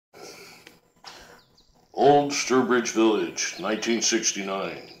Old Sturbridge Village,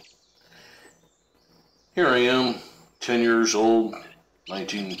 1969. Here I am, 10 years old,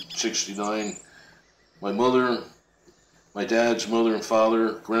 1969. My mother, my dad's mother and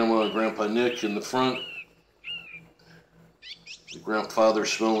father, Grandma and Grandpa Nick in the front. The grandfather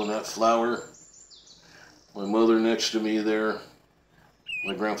smelling that flower. My mother next to me there.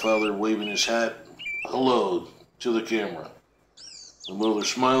 My grandfather waving his hat. Hello to the camera. My mother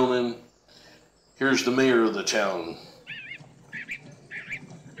smiling. Here's the mayor of the town.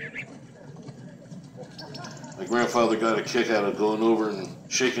 My grandfather got a kick out of going over and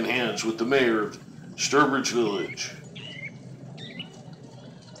shaking hands with the mayor of Sturbridge Village.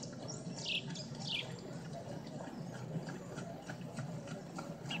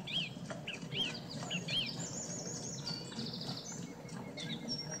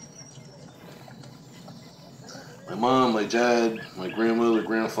 My mom, my dad, my grandmother,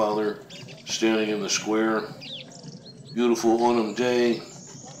 grandfather standing in the square. Beautiful autumn day,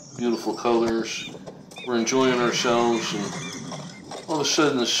 beautiful colors. We're enjoying ourselves, and all of a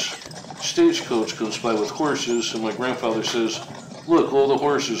sudden this stagecoach comes by with horses, and my grandfather says, "Look, all the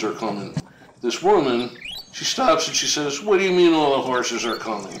horses are coming." This woman, she stops and she says, "What do you mean all the horses are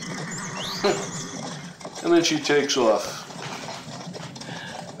coming?" And then she takes off.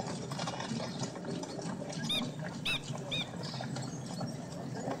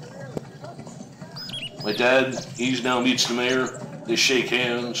 My dad, he now meets the mayor. They shake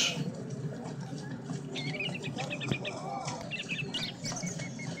hands.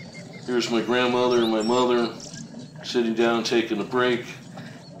 Here's my grandmother and my mother sitting down taking a break.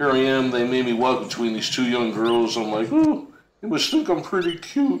 Here I am. They made me walk between these two young girls. I'm like, ooh, you must think I'm pretty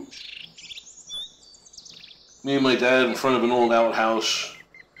cute. Me and my dad in front of an old outhouse.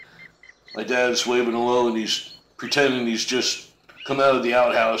 My dad's waving hello and he's pretending he's just come out of the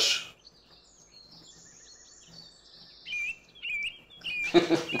outhouse.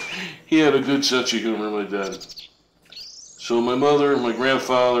 He had a good sense of humor, my dad. So my mother, my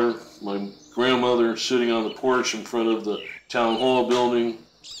grandfather, my grandmother sitting on the porch in front of the town hall building.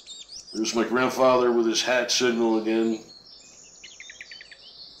 There's my grandfather with his hat signal again.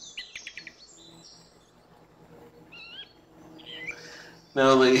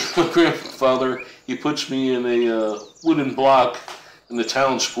 Now my grandfather, he puts me in a wooden block in the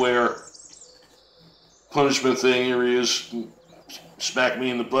town square. Punishment thing, here he is. Smack me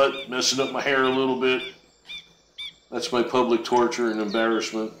in the butt, messing up my hair a little bit. That's my public torture and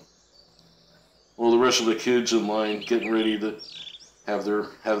embarrassment. All the rest of the kids in line getting ready to have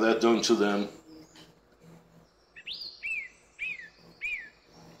that done to them.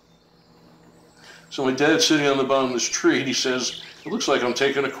 So my dad's sitting on the bottom of this tree and he says, "It looks like I'm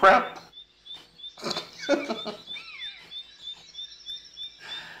taking a crap."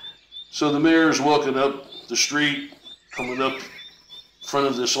 So the mayor's walking up the street, coming up in front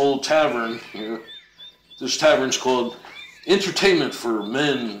of this old tavern here. This tavern's called Entertainment for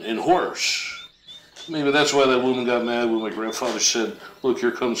Men and Horse. Maybe that's why that woman got mad when my grandfather said, "Look,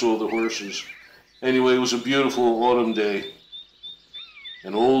 here comes all the horses." Anyway, it was a beautiful autumn day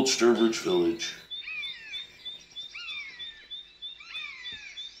in Old Sturbridge Village.